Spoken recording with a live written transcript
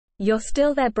You're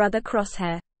still there, brother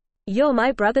Crosshair. You're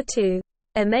my brother too.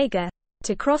 Omega.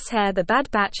 To Crosshair, the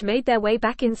Bad Batch made their way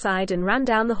back inside and ran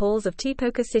down the halls of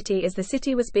Tipoca City as the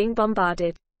city was being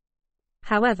bombarded.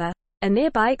 However, a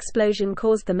nearby explosion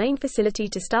caused the main facility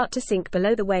to start to sink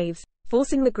below the waves,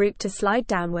 forcing the group to slide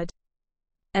downward.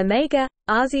 Omega,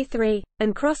 RZ3,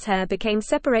 and Crosshair became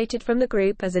separated from the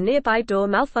group as a nearby door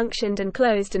malfunctioned and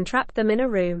closed and trapped them in a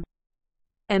room.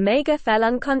 Omega fell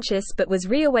unconscious but was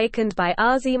reawakened by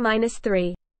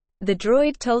RZ-3. The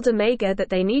droid told Omega that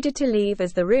they needed to leave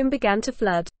as the room began to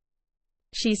flood.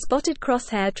 She spotted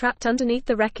Crosshair trapped underneath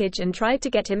the wreckage and tried to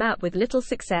get him out with little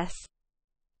success.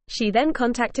 She then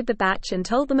contacted the Batch and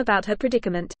told them about her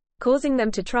predicament, causing them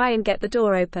to try and get the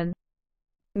door open.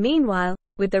 Meanwhile,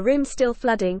 with the room still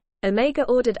flooding, Omega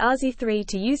ordered RZ-3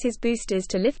 to use his boosters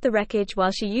to lift the wreckage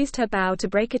while she used her bow to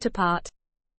break it apart.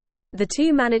 The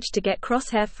two managed to get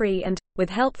Crosshair free and, with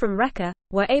help from Wrecker,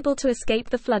 were able to escape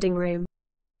the flooding room.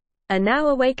 A now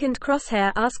awakened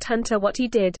Crosshair asked Hunter what he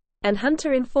did, and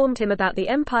Hunter informed him about the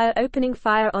Empire opening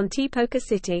fire on Tipoca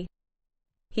City.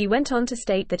 He went on to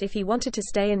state that if he wanted to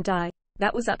stay and die,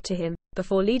 that was up to him,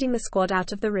 before leading the squad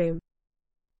out of the room.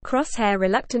 Crosshair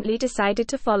reluctantly decided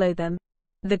to follow them.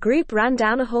 The group ran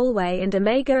down a hallway and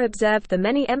Omega observed the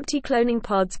many empty cloning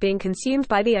pods being consumed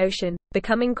by the ocean,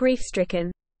 becoming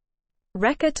grief-stricken.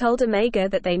 Wrecker told Omega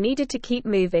that they needed to keep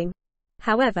moving.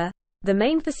 However, the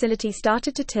main facility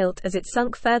started to tilt as it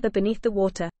sunk further beneath the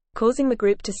water, causing the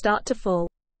group to start to fall.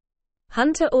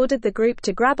 Hunter ordered the group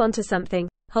to grab onto something,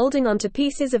 holding onto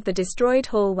pieces of the destroyed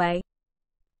hallway.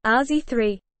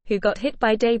 RZ-3, who got hit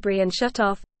by debris and shut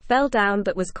off, fell down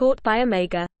but was caught by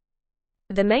Omega.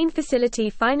 The main facility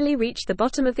finally reached the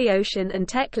bottom of the ocean and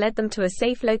Tech led them to a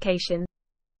safe location.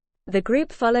 The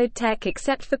group followed Tech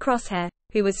except for Crosshair,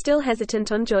 who was still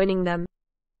hesitant on joining them.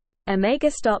 Omega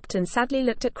stopped and sadly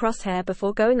looked at Crosshair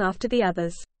before going after the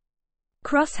others.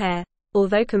 Crosshair,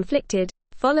 although conflicted,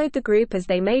 followed the group as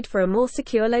they made for a more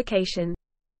secure location.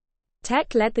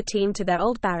 Tech led the team to their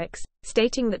old barracks,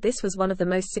 stating that this was one of the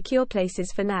most secure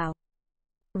places for now.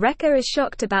 Wrecker is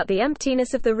shocked about the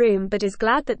emptiness of the room but is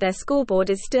glad that their scoreboard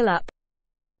is still up.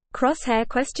 Crosshair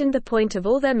questioned the point of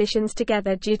all their missions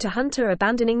together due to Hunter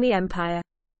abandoning the Empire.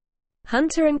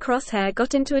 Hunter and Crosshair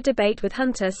got into a debate with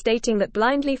Hunter stating that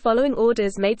blindly following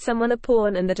orders made someone a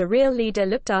pawn and that a real leader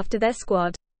looked after their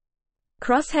squad.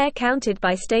 Crosshair countered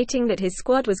by stating that his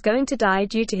squad was going to die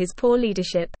due to his poor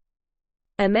leadership.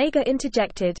 Omega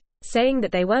interjected, saying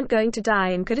that they weren't going to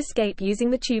die and could escape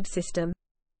using the tube system.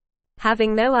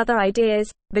 Having no other ideas,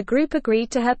 the group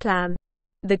agreed to her plan.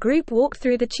 The group walked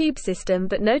through the tube system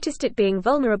but noticed it being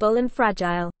vulnerable and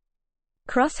fragile.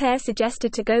 Crosshair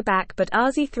suggested to go back but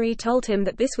RZ-3 told him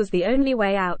that this was the only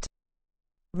way out.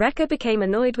 Wrecker became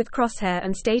annoyed with Crosshair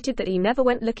and stated that he never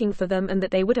went looking for them and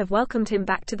that they would have welcomed him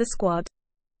back to the squad.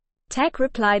 Tech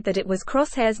replied that it was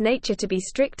Crosshair's nature to be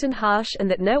strict and harsh and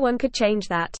that no one could change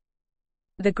that.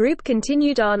 The group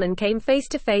continued on and came face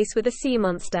to face with a sea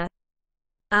monster.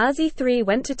 RZ-3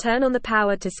 went to turn on the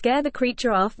power to scare the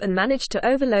creature off and managed to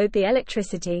overload the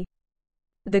electricity.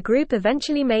 The group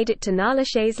eventually made it to Nala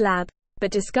Shea's lab,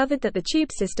 but discovered that the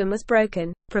tube system was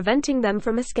broken, preventing them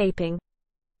from escaping.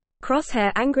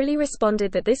 Crosshair angrily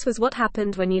responded that this was what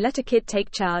happened when you let a kid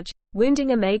take charge,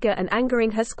 wounding Omega and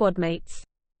angering her squad mates.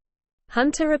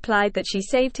 Hunter replied that she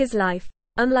saved his life,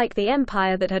 unlike the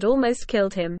Empire that had almost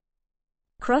killed him.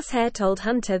 Crosshair told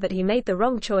Hunter that he made the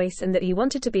wrong choice and that he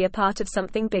wanted to be a part of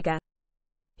something bigger.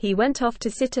 He went off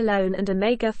to sit alone and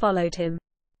Omega followed him.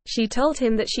 She told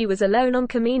him that she was alone on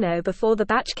Kamino before the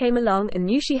Batch came along and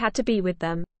knew she had to be with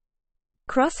them.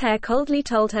 Crosshair coldly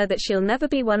told her that she'll never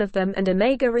be one of them and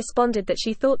Omega responded that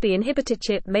she thought the inhibitor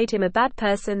chip made him a bad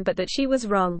person but that she was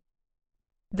wrong.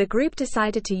 The group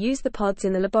decided to use the pods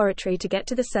in the laboratory to get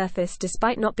to the surface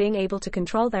despite not being able to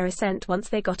control their ascent once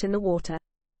they got in the water.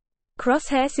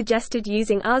 Crosshair suggested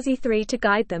using RZ-3 to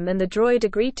guide them and the droid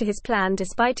agreed to his plan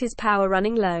despite his power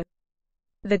running low.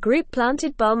 The group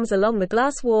planted bombs along the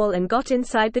glass wall and got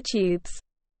inside the tubes.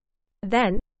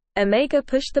 Then, Omega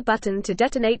pushed the button to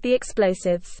detonate the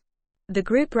explosives. The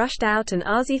group rushed out and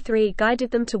RZ-3 guided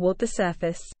them toward the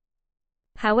surface.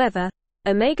 However,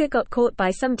 Omega got caught by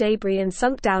some debris and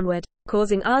sunk downward,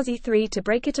 causing RZ-3 to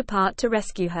break it apart to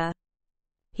rescue her.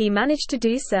 He managed to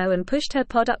do so and pushed her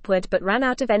pod upward but ran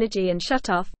out of energy and shut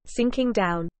off, sinking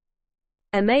down.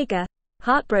 Omega,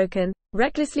 heartbroken,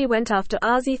 recklessly went after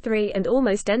RZ-3 and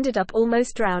almost ended up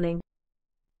drowning.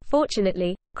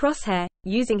 Fortunately, Crosshair,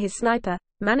 using his sniper,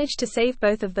 managed to save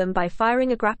both of them by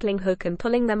firing a grappling hook and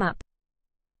pulling them up.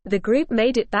 The group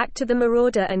made it back to the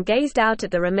Marauder and gazed out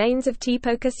at the remains of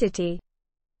Tipoca City.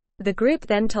 The group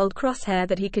then told Crosshair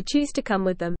that he could choose to come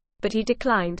with them, but he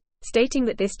declined, stating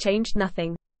that this changed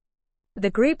nothing. The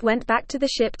group went back to the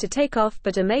ship to take off,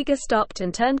 but Omega stopped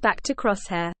and turned back to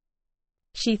Crosshair.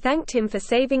 She thanked him for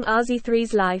saving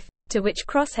RZ3's life, to which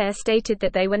Crosshair stated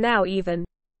that they were now even.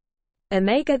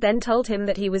 Omega then told him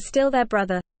that he was still their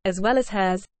brother, as well as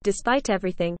hers, despite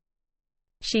everything.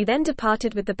 She then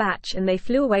departed with the batch and they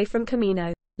flew away from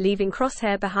Kamino, leaving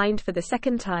Crosshair behind for the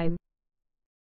second time.